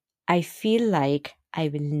I feel like I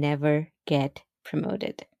will never get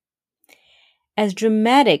promoted. As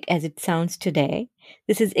dramatic as it sounds today,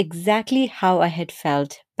 this is exactly how I had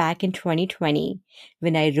felt back in 2020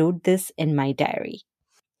 when I wrote this in my diary.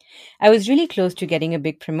 I was really close to getting a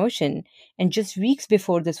big promotion, and just weeks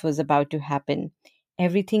before this was about to happen,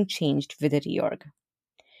 everything changed with a reorg.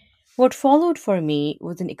 What followed for me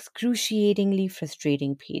was an excruciatingly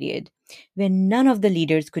frustrating period when none of the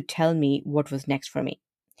leaders could tell me what was next for me.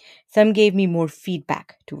 Some gave me more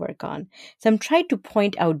feedback to work on. Some tried to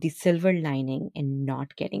point out the silver lining in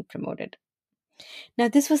not getting promoted. Now,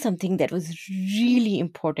 this was something that was really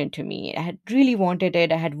important to me. I had really wanted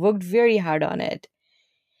it. I had worked very hard on it.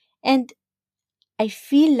 And I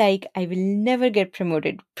feel like I will never get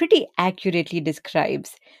promoted pretty accurately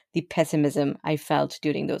describes the pessimism I felt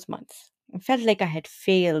during those months. I felt like I had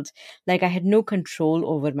failed, like I had no control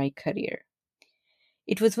over my career.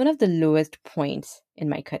 It was one of the lowest points in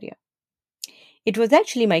my career. It was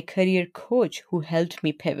actually my career coach who helped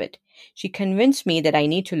me pivot. She convinced me that I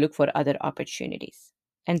need to look for other opportunities.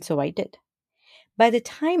 And so I did. By the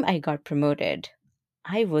time I got promoted,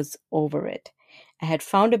 I was over it. I had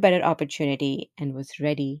found a better opportunity and was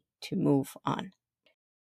ready to move on.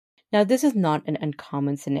 Now, this is not an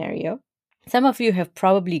uncommon scenario. Some of you have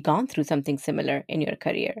probably gone through something similar in your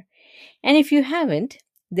career. And if you haven't,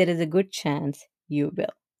 there is a good chance you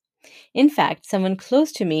will. In fact, someone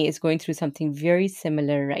close to me is going through something very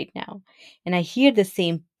similar right now, and I hear the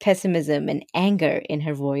same pessimism and anger in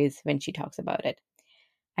her voice when she talks about it.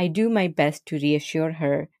 I do my best to reassure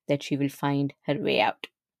her that she will find her way out.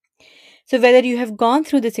 So, whether you have gone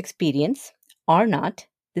through this experience or not,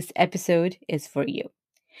 this episode is for you.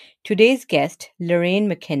 Today's guest, Lorraine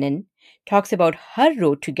McKinnon, talks about her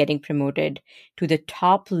road to getting promoted to the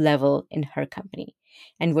top level in her company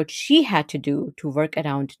and what she had to do to work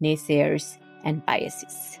around naysayers and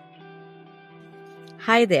biases.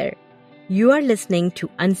 Hi there. You are listening to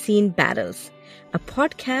Unseen Battles, a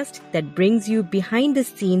podcast that brings you behind the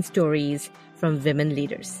scenes stories from women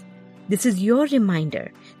leaders. This is your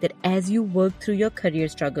reminder that as you work through your career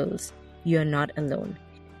struggles, you are not alone.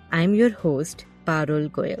 I'm your host, Parul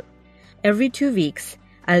Goyal. Every 2 weeks,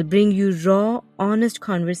 I'll bring you raw, honest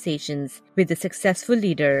conversations with a successful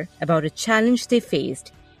leader about a challenge they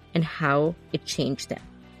faced and how it changed them.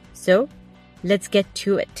 So, let's get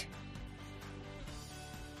to it.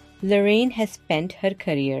 Lorraine has spent her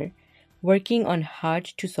career working on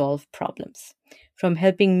hard-to-solve problems, from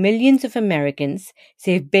helping millions of Americans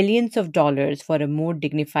save billions of dollars for a more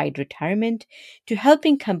dignified retirement to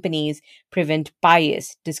helping companies prevent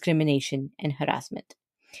bias, discrimination, and harassment.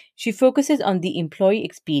 She focuses on the employee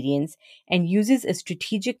experience and uses a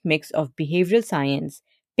strategic mix of behavioral science,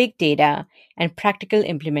 big data, and practical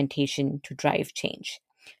implementation to drive change.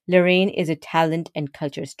 Lorraine is a talent and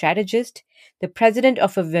culture strategist, the president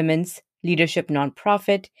of a women's leadership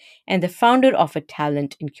nonprofit, and the founder of a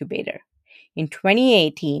talent incubator. In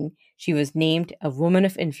 2018, she was named a Woman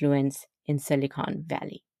of Influence in Silicon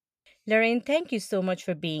Valley. Lorraine, thank you so much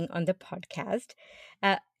for being on the podcast.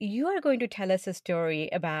 You are going to tell us a story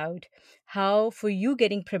about how, for you,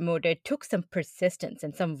 getting promoted took some persistence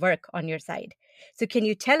and some work on your side. So, can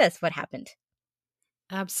you tell us what happened?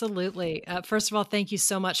 Absolutely. First of all, thank you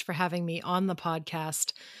so much for having me on the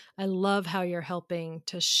podcast. I love how you're helping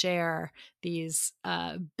to share these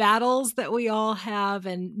battles that we all have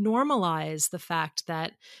and normalize the fact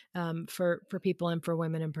that for people and for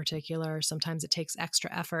women in particular, sometimes it takes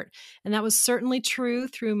extra effort. And that was certainly true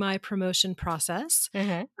through my promotion process.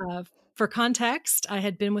 Uh, for context, I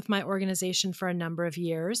had been with my organization for a number of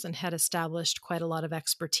years and had established quite a lot of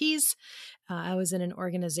expertise. I was in an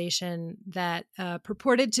organization that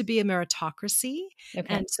purported to be a meritocracy.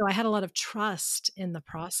 Okay. And so I had a lot of trust in the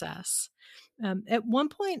process. At one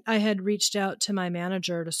point, I had reached out to my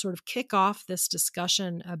manager to sort of kick off this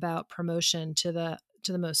discussion about promotion to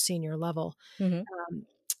the most senior level. Mm-hmm.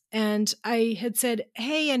 And I had said,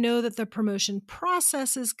 hey, I know that the promotion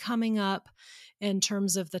process is coming up in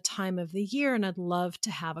terms of the time of the year, and I'd love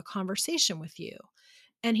to have a conversation with you.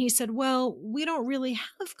 And he said, well, we don't really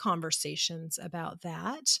have conversations about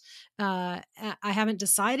that. I haven't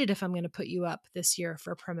decided if I'm going to put you up this year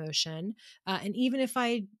for promotion. And even if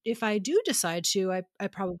I do decide to, I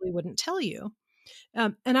probably wouldn't tell you.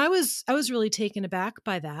 And I was really taken aback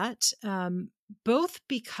by that both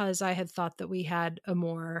because I had thought that we had a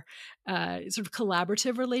more sort of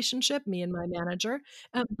collaborative relationship, me and my manager,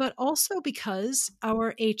 but also because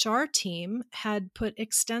our HR team had put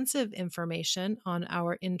extensive information on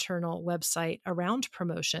our internal website around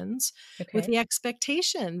promotions with Okay. the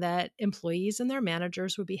expectation that employees and their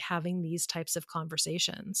managers would be having these types of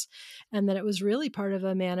conversations. And that it was really part of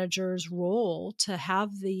a manager's role to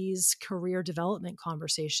have these career development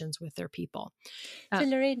conversations with their people. So, Uh,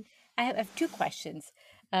 Lorraine, I have two questions.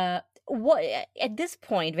 What at this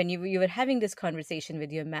point, when you were having this conversation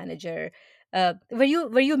with your manager, were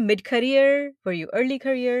you mid career? Were you early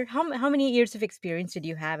career? How many years of experience did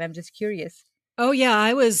you have? I'm just curious. Oh, yeah,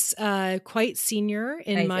 I was, quite senior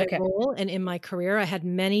in I see. my Okay, role and in my career. I had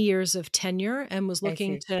many years of tenure and was I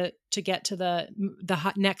looking see. to get to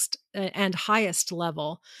the next, and highest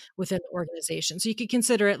level within the organization. So you could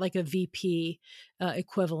consider it like a VP,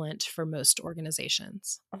 equivalent for most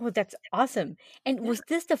organizations. Oh, that's awesome. And Yeah. was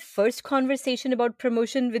this the first conversation about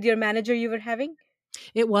promotion with your manager you were having?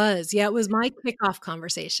 It was. Yeah, it was my kickoff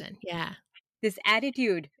conversation. Yeah. This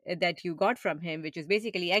attitude that you got from him, which is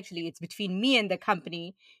basically actually it's between me and the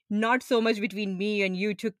company, not so much between me and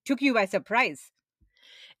you, took you by surprise.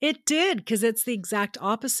 It did, because it's the exact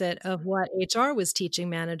opposite of what HR was teaching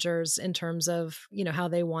managers in terms of, how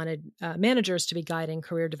they wanted, managers to be guiding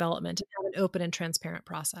career development and have an open and transparent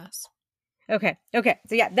process. Okay. Okay.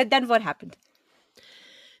 So yeah, then what happened?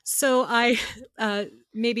 So I,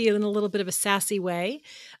 maybe in a little bit of a sassy way,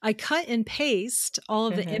 I cut and paste all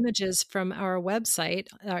of the Uh-huh. images from our website,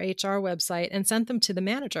 our HR website, and sent them to the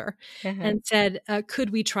manager Uh-huh. and said, could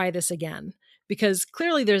we try this again? Because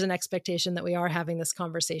clearly there's an expectation that we are having this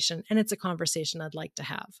conversation, and it's a conversation I'd like to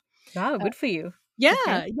have. Wow, Uh, good for you.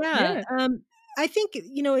 Okay. yeah, yeah. Yeah. I think,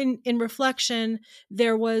 in reflection,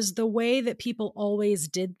 there was the way that people always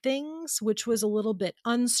did things, which was a little bit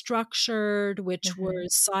unstructured, which Uh-huh. were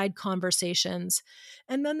side conversations.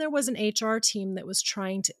 And then there was an HR team that was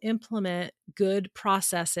trying to implement good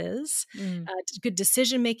processes, Mm. good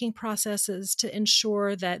decision making processes to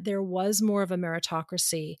ensure that there was more of a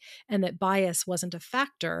meritocracy and that bias wasn't a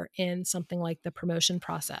factor in something like the promotion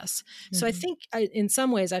process. So I Mhm. think in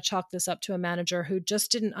some ways I chalk this up to a manager who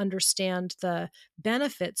just didn't understand the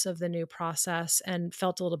benefits of the new process and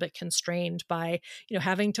felt a little bit constrained by,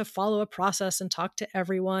 having to follow a process and talk to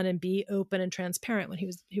everyone and be open and transparent when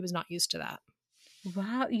he was not used to that.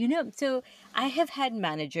 Wow, so I have had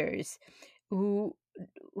managers who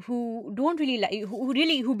don't really like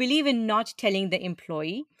who believe in not telling the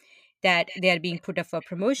employee that they are being put up for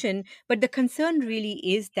promotion, but the concern really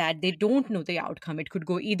is that they don't know the outcome. It could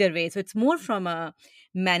go either way. So it's more from a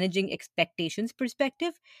managing expectations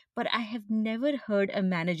perspective, but I have never heard a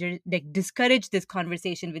manager like discourage this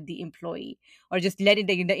conversation with the employee or just letting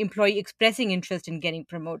the employee expressing interest in getting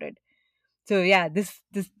promoted. So yeah, this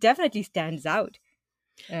definitely stands out.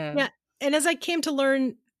 Yeah. Um, And as I came to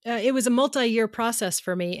learn, it was a multi-year process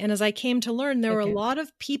for me. And as I came to learn, there were a okay. lot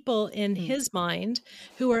of people in Mm. his mind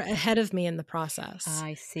who were ahead of me in the process.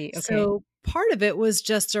 I see. Okay. So part of it was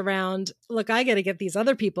just around, look, I got to get these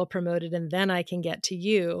other people promoted and then I can get to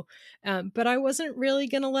you. But I wasn't really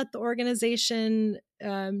going to let the organization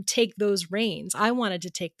take those reins. I wanted to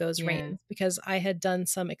take those Yeah. reins because I had done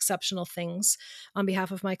some exceptional things on behalf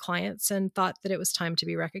of my clients and thought that it was time to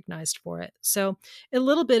be recognized for it. So a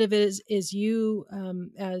little bit of it is you,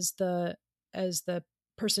 as the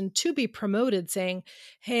person to be promoted, saying,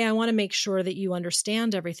 hey, I want to make sure that you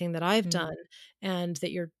understand everything that I've Mm. done and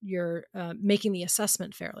that you're making the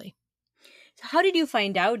assessment fairly. So how did you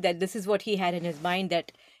find out that this is what he had in his mind,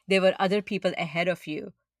 that there were other people ahead of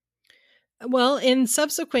you? Well, in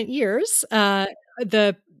subsequent years,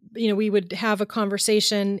 the we would have a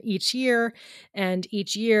conversation each year, and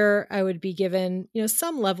each year I would be given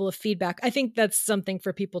some level of feedback. I think that's something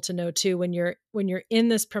for people to know too. When you're in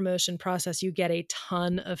this promotion process, you get a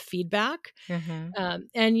ton of feedback. Uh-huh.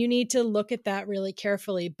 And you need to look at that really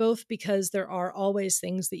carefully, both because there are always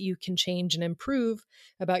things that you can change and improve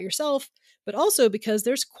about yourself, but also because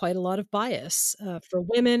there's quite a lot of bias for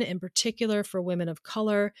women, in particular for women of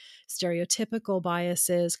color, stereotypical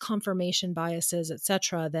biases, confirmation biases,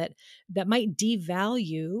 etc., that might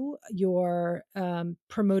devalue your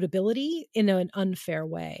promotability in an unfair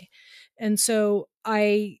way. And so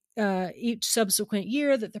each subsequent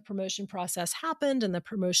year that the promotion process happened and the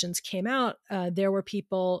promotions came out, there were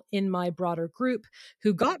people in my broader group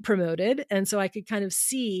who got promoted. And so I could kind of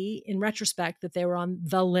see in retrospect that they were on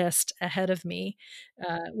the list ahead of me,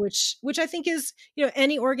 which I think is,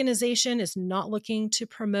 any organization is not looking to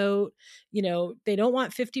promote, they don't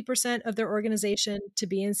want 50% of their organization to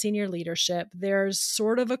be in senior leadership. There's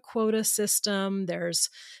sort of a quota system. There's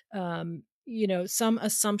some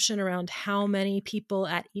assumption around how many people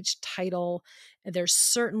at each title. There's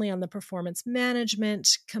certainly on the performance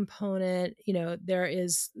management component, there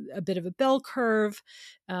is a bit of a bell curve.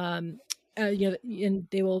 And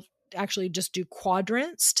they will actually just do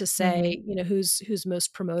quadrants to say, who's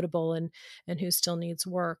most promotable and who still needs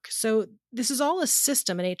work. So this is all a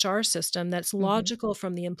system, an HR system that's logical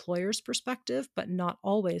from the employer's perspective, but not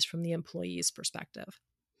always from the employee's perspective.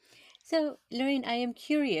 So, Lorraine, I am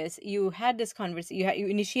curious. You had this conversation. You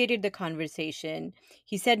initiated the conversation.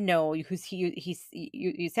 He said no. You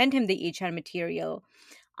sent him the HR material.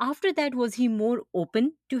 After that, was he more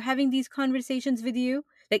open to having these conversations with you?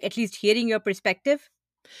 Like at least hearing your perspective?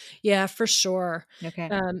 Yeah, for sure. Okay.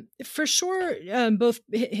 Both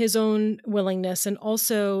his own willingness and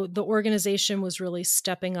also the organization was really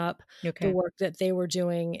stepping up the Okay. work that they were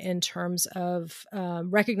doing in terms of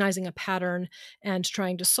recognizing a pattern and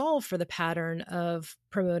trying to solve for the pattern of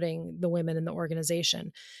promoting the women in the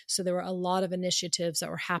organization. So there were a lot of initiatives that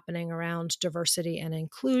were happening around diversity and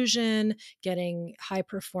inclusion, getting high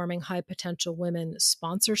performing, high potential women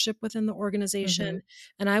sponsorship within the organization.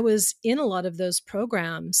 And I was in a lot of those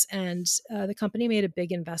programs, and the company made a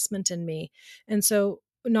big investment in me. And so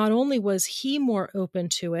not only was he more open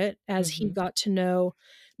to it as he got to know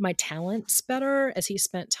my talents better, as he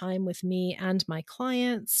spent time with me and my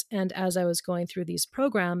clients, and as I was going through these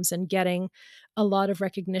programs and getting a lot of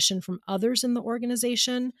recognition from others in the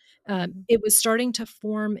organization, it was starting to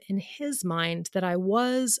form in his mind that I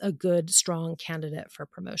was a good, strong candidate for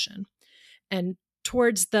promotion. And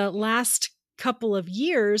towards the last couple of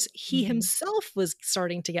years, he himself was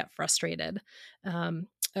starting to get frustrated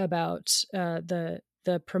about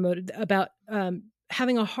the promoted, about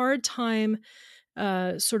having a hard time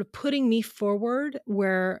sort of putting me forward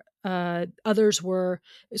where others were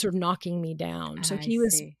sort of knocking me down. So I he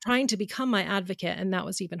was see. trying to become my advocate, and that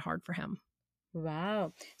was even hard for him.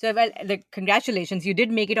 Wow. So, well, like, congratulations. You did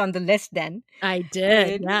make it on the list then. I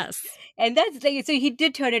did, Good. yes. And that's like, so he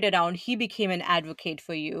did turn it around. He became an advocate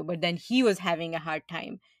for you, but then he was having a hard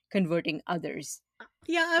time converting others.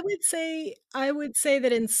 Yeah, I would say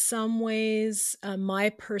that in some ways,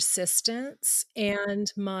 my persistence and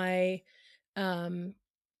my um,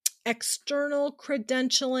 external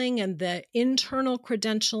credentialing and the internal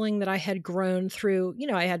credentialing that I had grown through,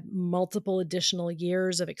 I had multiple additional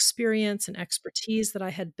years of experience and expertise that I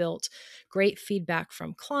had built, great feedback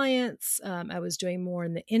from clients. I was doing more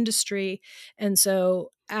in the industry. And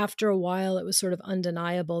so after a while, it was sort of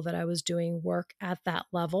undeniable that I was doing work at that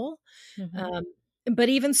level. Mm-hmm. Um, but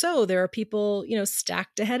even so, there are people,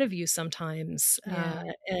 stacked ahead of you sometimes, Yeah.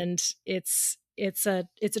 and it's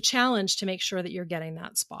a challenge to make sure that you're getting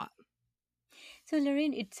that spot. So,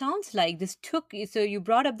 Lorraine, it sounds like this took, so you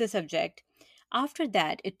brought up the subject. After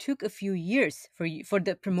that, it took a few years for you, for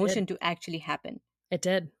the It did. promotion to actually happen. It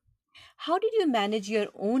did. How did you manage your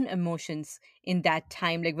own emotions in that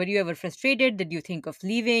time? Like, were you ever frustrated? Did you think of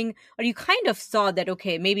leaving? Or you kind of saw that,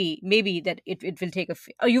 okay, maybe that it will take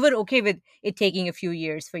or you were okay with it taking a few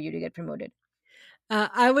years for you to get promoted?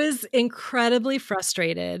 I was incredibly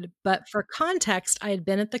frustrated, but for context, I had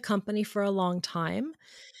been at the company for a long time.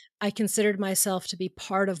 I considered myself to be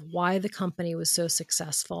part of why the company was so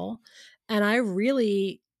successful. And I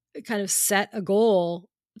really kind of set a goal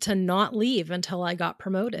to not leave until I got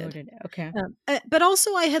promoted. Promoted. Okay. But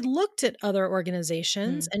also, I had looked at other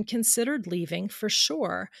organizations Mm-hmm. and considered leaving for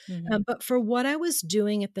sure. Mm-hmm. But for what I was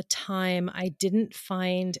doing at the time, I didn't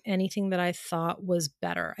find anything that I thought was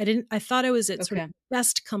better. I thought I was at sort of Okay. the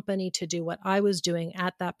best company to do what I was doing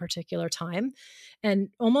at that particular time, and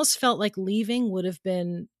almost felt like leaving would have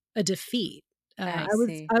been a defeat. I I was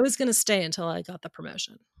see. I was going to stay until I got the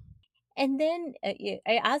promotion. And then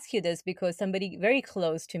I ask you this because somebody very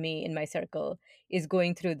close to me in my circle is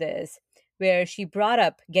going through this, where she brought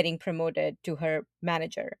up getting promoted to her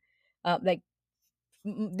manager, like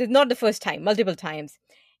not the first time, multiple times,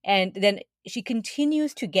 and then she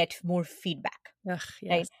continues to get more feedback, Ugh,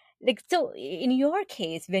 right? yes. Like, so in your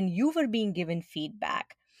case, when you were being given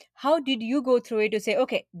feedback, how did you go through it to say,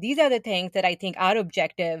 okay, these are the things that I think are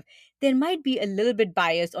objective, there might be a little bit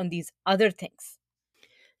bias on these other things?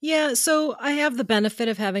 Yeah, so I have the benefit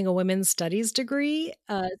of having a women's studies degree.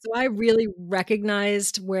 So I really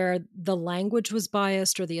recognized where the language was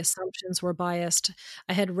biased or the assumptions were biased.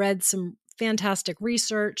 I had read some fantastic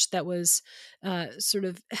research that was sort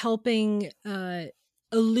of helping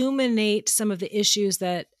illuminate some of the issues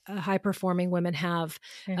that high performing women have.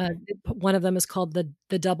 Hmm. One of them is called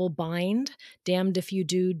the double bind, damned if you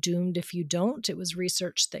do, doomed if you don't. It was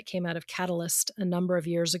research that came out of Catalyst a number of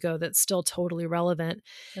years ago that's still totally relevant.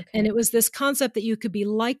 And Okay. it was this concept that you could be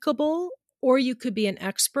likable or you could be an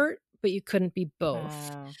expert, but you couldn't be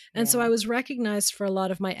both. Wow. And so I Yeah. was recognized for a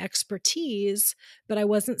lot of my expertise, but I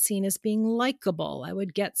wasn't seen as being likable. I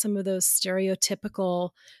would get some of those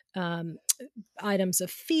stereotypical um, items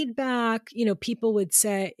of feedback. People would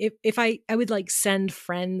say, if I would like send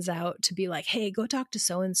friends out to be like, hey, go talk to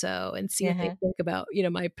so and so and see what they Uh-huh. think about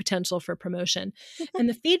my potential for promotion. And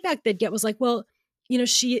the feedback they'd get was like, well,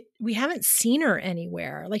 we haven't seen her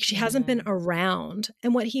anywhere. Like, she hasn't been Mm, around.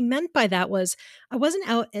 And what he meant by that was I wasn't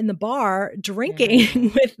out in the bar drinking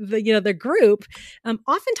yeah. with the group.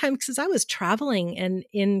 Oftentimes because I was traveling and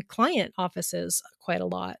in client offices quite a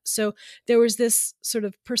lot. So there was this sort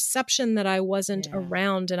of perception that I wasn't Yeah.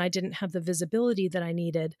 around and I didn't have the visibility that I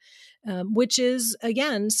needed, which is,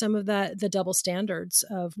 again, some of the double standards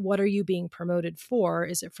of what are you being promoted for?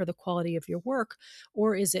 Is it for the quality of your work,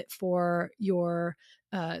 or is it for your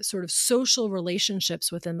sort of social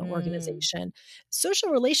relationships within the Mm, organization? Social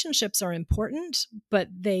relationships are important, but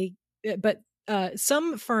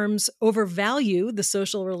some firms overvalue the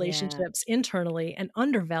social yeah. relationships internally and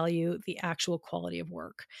undervalue the actual quality of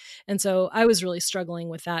work. And so I was really struggling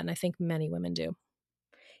with that. And I think many women do.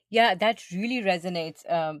 Yeah, that really resonates.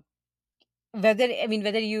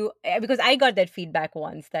 Whether you, because I got that feedback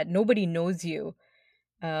once that nobody knows you.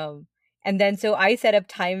 Um, and then so I set up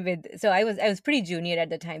time so I was pretty junior at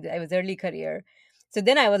the time. I was early career. So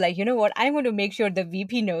then I was like, you know what? I'm going to make sure the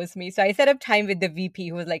VP knows me. So I set up time with the VP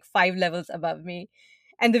who was like 5 levels above me.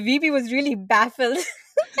 And the VP was really baffled.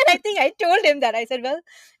 And I think I told him that. I said, well,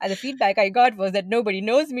 the feedback I got was that nobody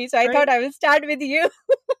knows me. So I Right. thought I will start with you.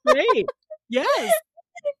 Great. Yes.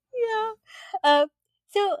 Yeah. Uh,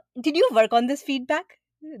 so did you work on this feedback?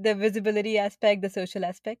 The visibility aspect, the social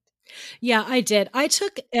aspect? Yeah, I did. I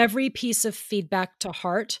took every piece of feedback to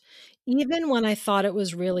heart, even when I thought it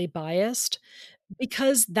was really biased,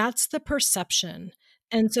 because that's the perception.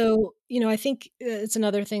 And so, I think it's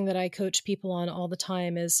another thing that I coach people on all the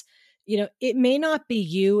time is, it may not be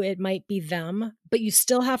you, it might be them, but you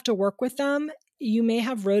still have to work with them. You may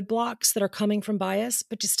have roadblocks that are coming from bias,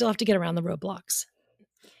 but you still have to get around the roadblocks.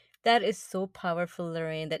 That is so powerful,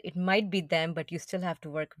 Lorraine, that it might be them, but you still have to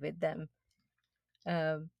work with them.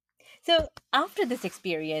 Um, so after this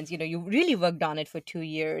experience, you really worked on it for 2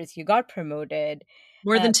 years. You got promoted.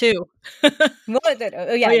 More Uh, than two. more than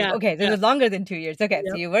Oh, yeah, yeah. okay, so it Yeah. was longer than 2 years. Okay,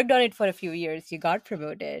 so Yep. you worked on it for a few years. You got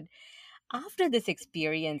promoted. After this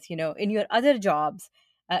experience, in your other jobs,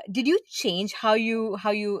 did you change how you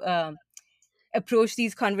approach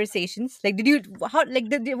these conversations? Like, did you how like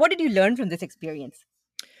what did you learn from this experience?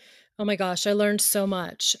 Oh my gosh, I learned so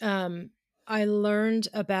much. I learned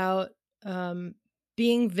about um,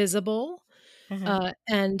 being visible, Uh-huh.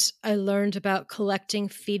 and I learned about collecting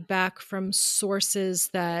feedback from sources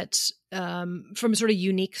from sort of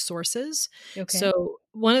unique sources. Okay. So,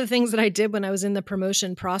 one of the things that I did when I was in the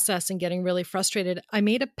promotion process and getting really frustrated, I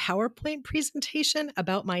made a PowerPoint presentation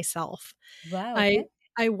about myself. Wow. I Okay.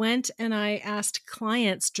 I went and I asked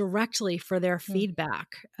clients directly for their Hmm.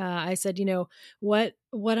 feedback. I said,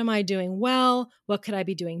 what am I doing well? What could I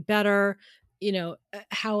be doing better?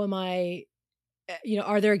 How am I?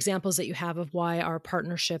 Are there examples that you have of why our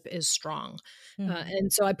partnership is strong? Hmm.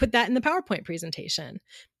 And so I put that in the PowerPoint presentation.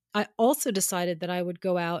 I also decided that I would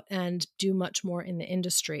go out and do much more in the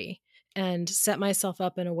industry and set myself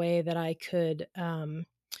up in a way that I could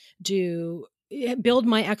build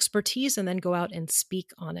my expertise and then go out and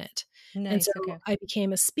speak on it. And so Nice. Okay. I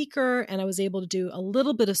became a speaker and I was able to do a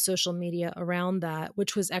little bit of social media around that,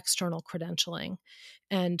 which was external credentialing.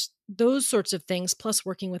 And those sorts of things, plus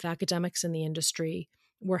working with academics in the industry,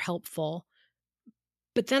 were helpful.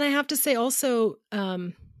 But then I have to say also,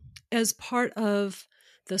 as part of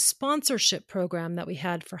the sponsorship program that we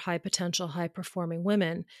had for high potential, high performing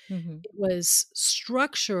women, Hmm. it was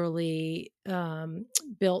structurally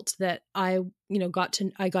built that I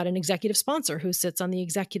got an executive sponsor who sits on the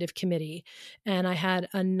executive committee, and I had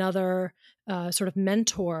another sort of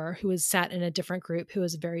mentor who was sat in a different group who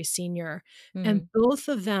was very senior, and Hmm. both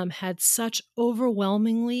of them had such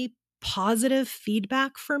overwhelmingly positive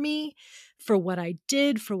feedback for me for what I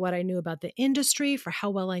did, for what I knew about the industry, for how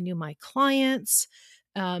well I knew my clients.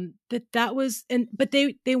 That was, but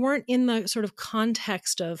they weren't in the sort of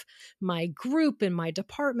context of my group and my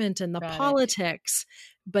department and the Got it. politics,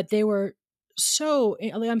 but they were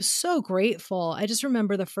I'm so grateful. I just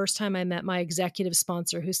remember the first time I met my executive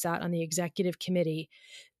sponsor who sat on the executive committee,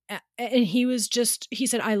 and he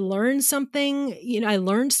said, I learned something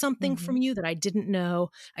Hmm. from you that I didn't know.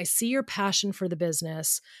 I see your passion for the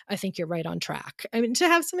business. I think you're right on track. I mean, to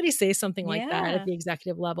have somebody say something like that at Yeah. the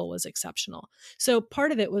executive level was exceptional. So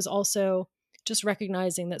part of it was also just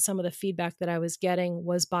recognizing that some of the feedback that I was getting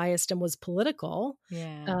was biased and was political,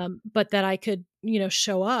 Yeah. but that I could,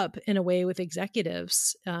 show up in a way with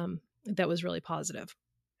executives that was really positive.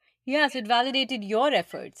 Yeah, so it validated your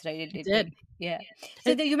efforts, right? It Like, did. yeah.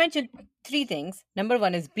 So And you mentioned three things. Number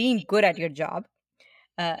one is being good at your job.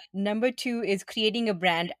 Number two is creating a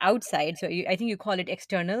brand outside. So I think you call it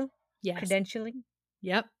external yes. credentialing,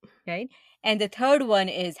 Yep. right? And the third one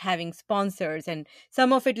is having sponsors. And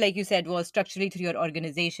some of it, like you said, was structurally through your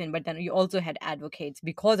organization, but then you also had advocates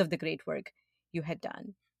because of the great work you had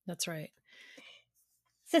done. That's right.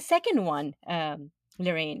 So second one,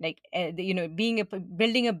 Lorraine, like being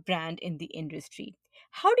building a brand in the industry.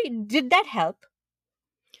 How did that help?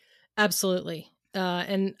 Absolutely.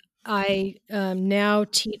 And I now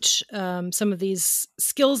teach some of these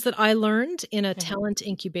skills that I learned in a Mhm. talent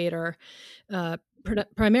incubator,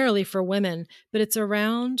 primarily for women, but it's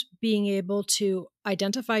around being able to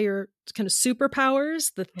identify your kind of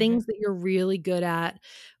superpowers, the Mhm. things that you're really good at,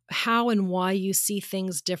 how and why you see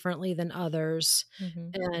things differently than others,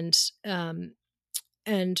 Mhm. and um,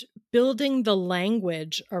 and building the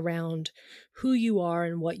language around who you are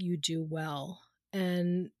and what you do well.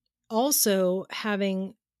 And also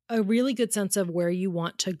having a really good sense of where you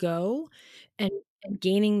want to go and, and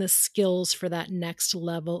gaining the skills for that next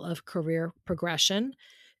level of career progression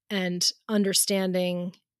and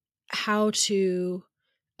understanding how to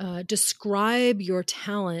describe your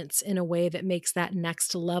talents in a way that makes that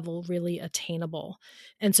next level really attainable.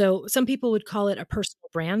 And so some people would call it a personal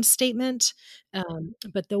brand statement.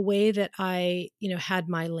 But the way that I, had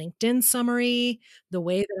my LinkedIn summary, the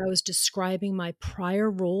way that I was describing my prior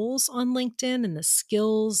roles on LinkedIn and the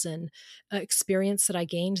skills and experience that I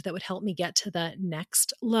gained that would help me get to the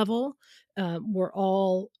next level were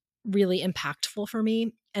all really impactful for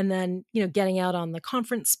me. And then, getting out on the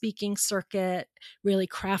conference speaking circuit, really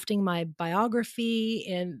crafting my biography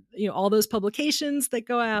and all those publications that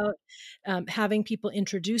go out, having people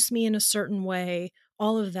introduce me in a certain way,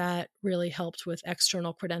 all of that really helped with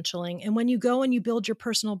external credentialing. And when you go and you build your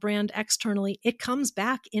personal brand externally, it comes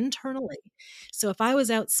back internally. So if I was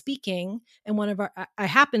out speaking and I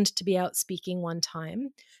happened to be out speaking one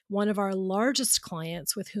time, one of our largest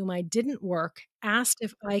clients with whom I didn't work asked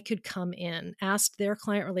if I could come in, asked their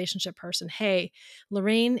client relationship person, hey,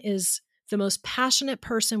 Lorraine is the most passionate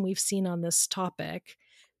person we've seen on this topic.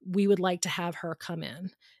 We would like to have her come in.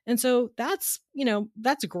 And so that's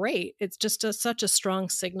great. It's just such a strong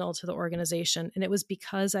signal to the organization. And it was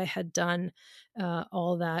because I had done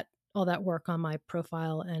all that work on my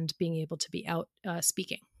profile and being able to be out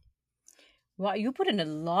speaking. Wow, you put in a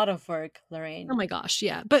lot of work, Oh Lorraine. my gosh,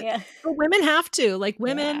 yeah. But Yeah. women have to, like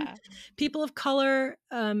women, Yeah. people of color,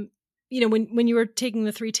 when you were taking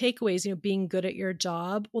the three takeaways, being good at your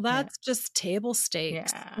job, well, Yeah. that's just table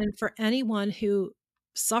stakes. Yeah. And for anyone who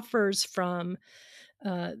suffers from,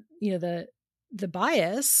 uh, you know, the the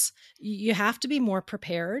bias, you have to be more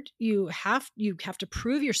prepared. You have to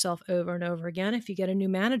prove yourself over and over again. If you get a new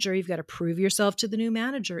manager, you've got to prove yourself to the new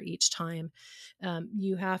manager each time.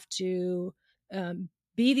 You have to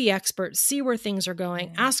be the expert, see where things are going,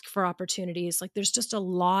 Yeah. ask for opportunities. Like there's just a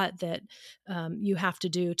lot that you have to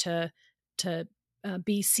do to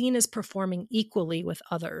be seen as performing equally with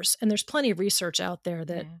others. And there's plenty of research out there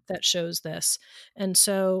that Yeah. that shows this. And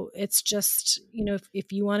so it's just,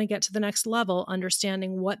 if you want to get to the next level,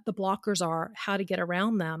 understanding what the blockers are, how to get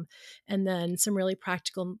around them, and then some really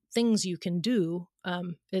practical things you can do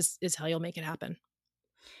is how you'll make it happen.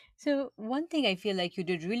 So, one thing I feel like you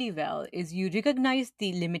did really well is you recognized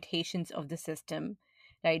the limitations of the system,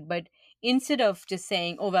 right? But instead of just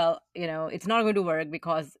saying, oh, well, it's not going to work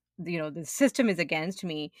because, the system is against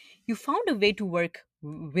me, you found a way to work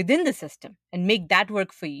within the system and make that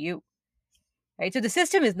work for you, right? So, the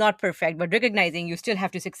system is not perfect, but recognizing you still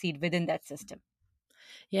have to succeed within that system.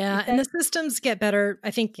 Is Yeah, and that, the systems get better.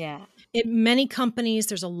 I think yeah. in many companies,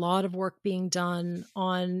 there's a lot of work being done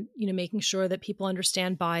on, making sure that people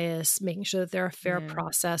understand bias, making sure that there are fair Yeah.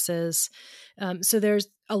 processes. So there's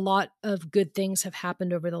a lot of good things have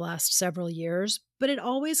happened over the last several years, but it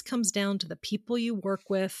always comes down to the people you work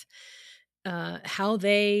with, how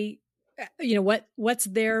they, what's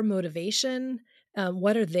their motivation,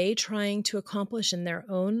 what are they trying to accomplish in their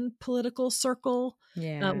own political circle,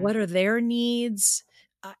 Yeah. what are their needs.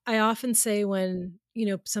 I often say when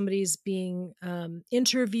somebody's being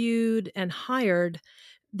interviewed and hired,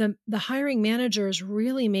 the hiring manager is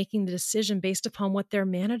really making the decision based upon what their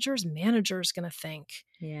manager's manager is going to think.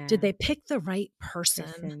 Did Yeah. they pick the right person?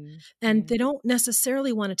 Person. And Yeah. they don't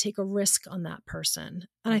necessarily want to take a risk on that person.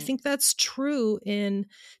 And I Yeah. think that's true in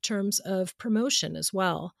terms of promotion as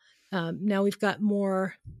well. Now we've got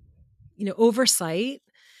more oversight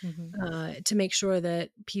Mm-hmm. to make sure that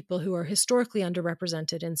people who are historically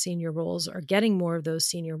underrepresented in senior roles are getting more of those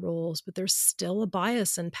senior roles, but there's still a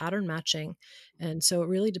bias in pattern matching. And so it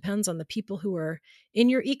really depends on the people who are in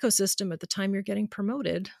your ecosystem at the time you're getting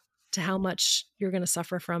promoted to how much you're going to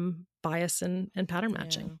suffer from bias and pattern Yeah.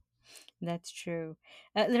 matching. That's true.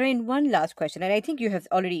 Lorraine, one last question, and I think you have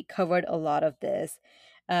already covered a lot of this.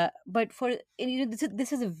 But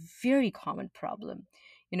this is a very common problem,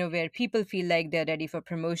 where people feel like they're ready for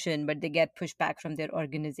promotion, but they get pushback from their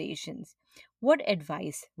organizations. What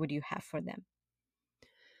advice would you have for them?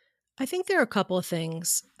 I think there are a couple of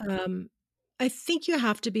things. I think you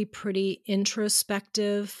have to be pretty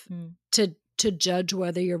introspective Mm, to judge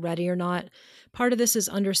whether you're ready or not. Part of this is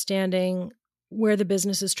understanding where the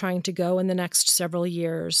business is trying to go in the next several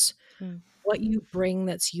years, mm, what you bring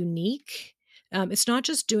that's unique. It's not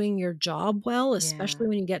just doing your job well, yeah. especially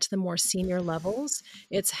when you get to the more senior levels.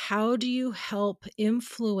 It's how do you help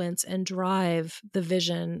influence and drive the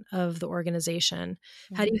vision of the organization?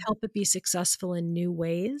 How do you Mm, help it be successful in new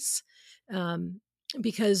ways? Um,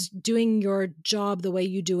 because doing your job the way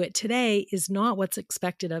you do it today is not what's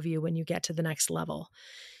expected of you when you get to the next level.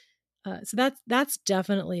 So that's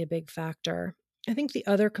definitely a big factor. I think the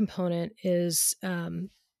other component is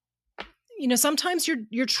sometimes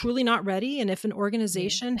you're truly not ready, and if an yeah.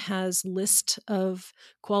 organization has list of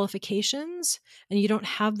qualifications and you don't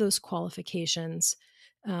have those qualifications,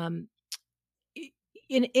 um,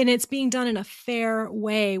 and it's being done in a fair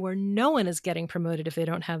way where no one is getting promoted if they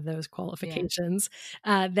don't have those Yeah. qualifications,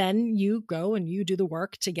 then you go and you do the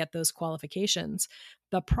work to get those qualifications.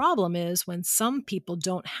 The problem is when some people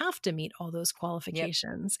don't have to meet all those Yep.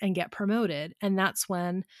 qualifications and get promoted. And that's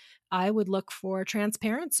when I would look for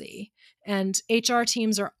transparency. And HR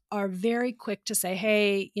teams are very quick to say,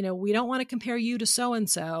 hey, we don't want to compare you to so and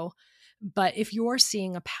so. But if you're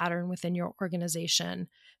seeing a pattern within your organization,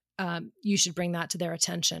 you should bring that to their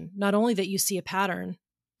attention. Not only that you see a pattern,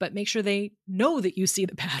 but make sure they know that you see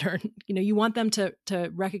the pattern. You want them to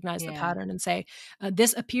recognize the Yeah. pattern and say,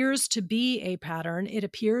 "This appears to be a pattern. It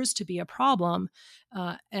appears to be a problem,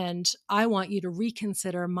 and I want you to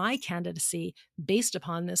reconsider my candidacy based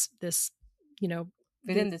upon this, you know,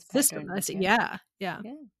 Within this this system." pattern. I say, Yeah. yeah, yeah.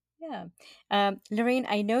 Yeah. Yeah. Lorraine,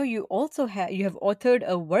 I know you also have authored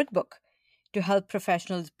a workbook to help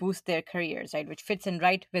professionals boost their careers, right? Which fits in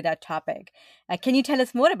right with our topic. Can you tell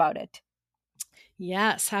us more about it?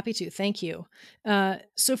 Yes, happy to. Thank you.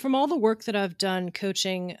 So, from all the work that I've done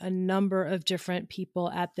coaching a number of different people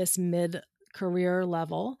at this mid career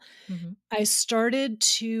level, Hmm. I started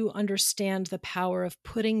to understand the power of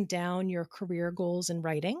putting down your career goals in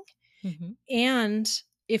writing. Hmm. And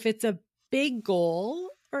if it's a big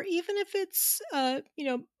goal, or even if it's a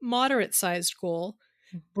moderate sized goal,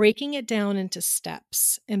 breaking it down into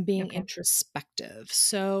steps and being Okay. introspective.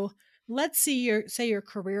 So let's see say your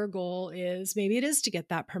career goal is maybe it is to get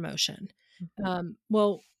that promotion. Hmm.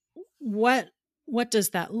 Well, what what does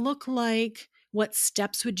that look like? What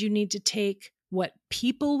steps would you need to take? What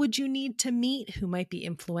people would you need to meet who might be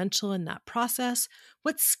influential in that process?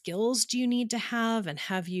 What skills do you need to have, and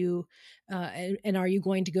have you, and are you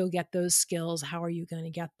going to go get those skills? How are you going to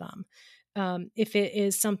get them? If it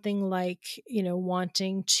is something like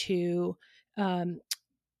wanting to um,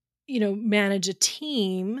 manage a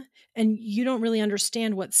team, and you don't really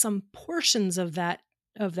understand what some portions of that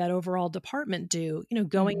overall department do,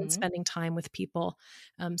 going and Hmm. spending time with people,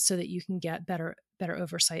 so that you can get better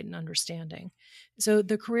oversight and understanding. So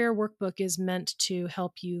the career workbook is meant to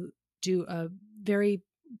help you do a very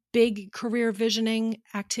big career visioning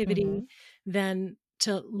activity, Hmm. then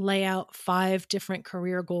to lay out 5 different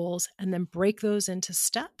career goals and then break those into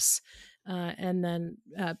steps, and then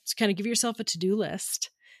to kind of give yourself a to-do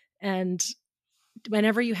list. And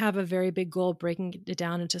whenever you have a very big goal, breaking it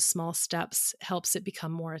down into small steps helps it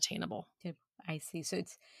become more attainable. Yep, I see. So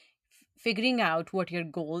it's figuring out what your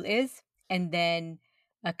goal is and then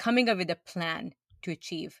coming up with a plan to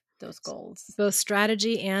achieve those goals. Both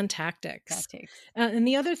strategy and tactics. Tactics. And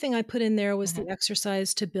the other thing I put in there was Uh-huh. the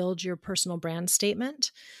exercise to build your personal brand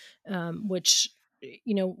statement, which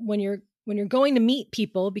when you're going to meet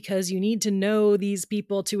people, because you need to know these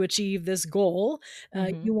people to achieve this goal,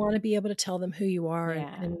 Hmm. you want to be able to tell them who you are, and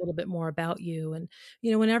Yeah. a little bit more about you. And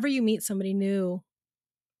whenever you meet somebody new,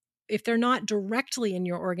 if they're not directly in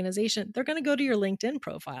your organization, they're going to go to your LinkedIn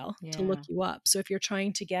profile to look Yeah. you up. So if you're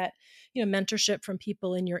trying to get, mentorship from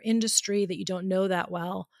people in your industry that you don't know that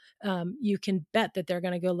well, you can bet that they're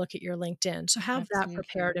going to go look at your LinkedIn. So have that Absolutely.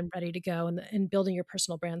 prepared and ready to go. And building your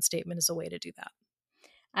personal brand statement is a way to do that.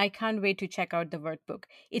 I can't wait to check out the workbook.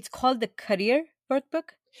 It's called the Career workbook?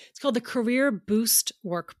 It's called the Career Boost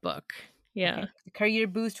Workbook. Yeah, Okay. The Career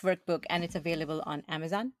Boost workbook, and it's available on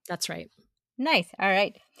Amazon. that's right. Nice. All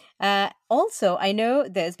right. Also, I know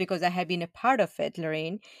this because I have been a part of it,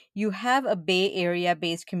 Lorraine. You have a Bay Area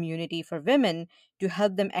based community for women to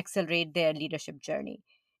help them accelerate their leadership journey.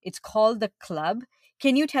 It's called The Club.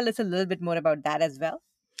 Can you tell us a little bit more about that as well?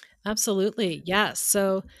 Absolutely. Yes.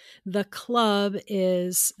 So the club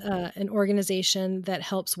is an organization that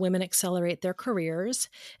helps women accelerate their careers,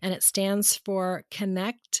 and it stands for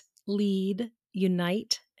Connect, Lead,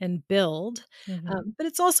 Unite, and Build. Mm-hmm. But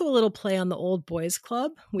it's also a little play on the Old Boys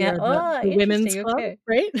Club. We Yeah. are Oh, the women's interesting. club, Okay.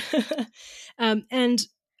 right? And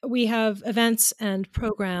we have events and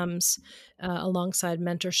programs alongside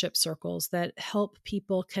mentorship circles that help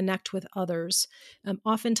people connect with others.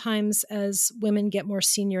 Oftentimes, as women get more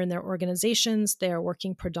senior in their organizations, they are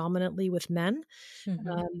working predominantly with men.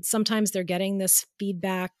 Mm-hmm. Sometimes they're getting this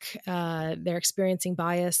feedback, they're experiencing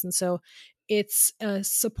bias. And so it's a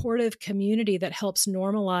supportive community that helps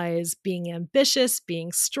normalize being ambitious,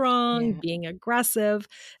 being strong, Yeah. being aggressive,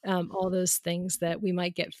 all those things that we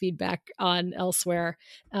might get feedback on elsewhere.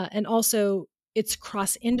 And also, it's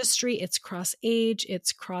cross industry, it's cross age,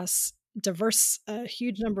 it's cross diverse, a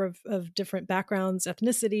huge number of different backgrounds,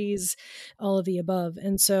 ethnicities, all of the above.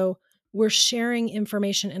 And so we're sharing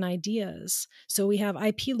information and ideas. So we have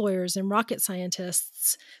IP lawyers and rocket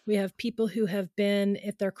scientists. We have people who have been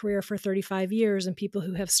at their career for 35 years and people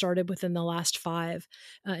who have started within the last 5.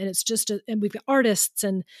 And it's just, and we've got artists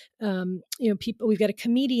and, people, we've got a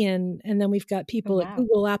comedian, and then we've got Oh, people at wow.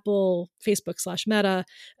 Google, Apple, Facebook / Meta,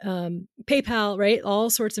 PayPal, right? All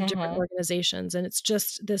sorts of different Uh-huh. organizations. And it's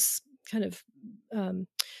just this kind of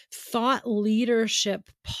thought leadership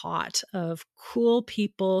pot of cool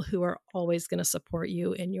people who are always going to support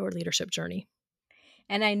you in your leadership journey.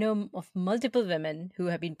 And I know of multiple women who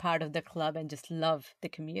have been part of the club and just love the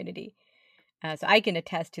community. So I can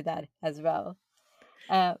attest to that as well.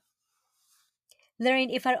 Uh, Lorraine,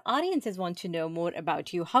 if our audiences want to know more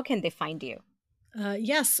about you, how can they find you?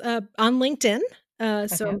 Yes, on LinkedIn.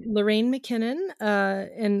 So Okay. Lorraine McKinnon,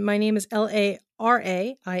 and my name is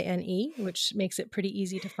Laraine, which makes it pretty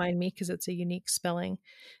easy to find me because it's a unique spelling.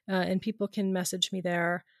 And people can message me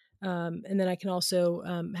there. And then I can also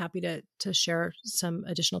happy to share some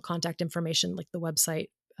additional contact information, like the website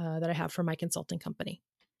that I have for my consulting company.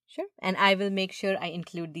 Sure. And I will make sure I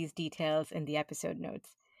include these details in the episode notes.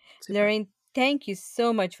 Super. Lorraine, thank you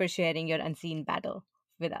so much for sharing your unseen battle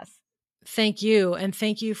with us. Thank you. And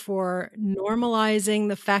thank you for normalizing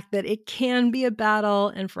the fact that it can be a battle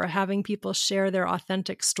and for having people share their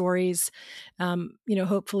authentic stories.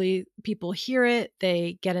 Hopefully people hear it,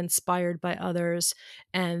 they get inspired by others,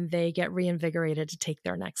 and they get reinvigorated to take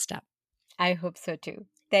their next step. I hope so too.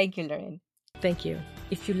 Thank you, Lorraine. Thank you.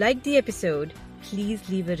 If you liked the episode, please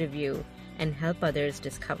leave a review and help others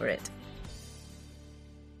discover it.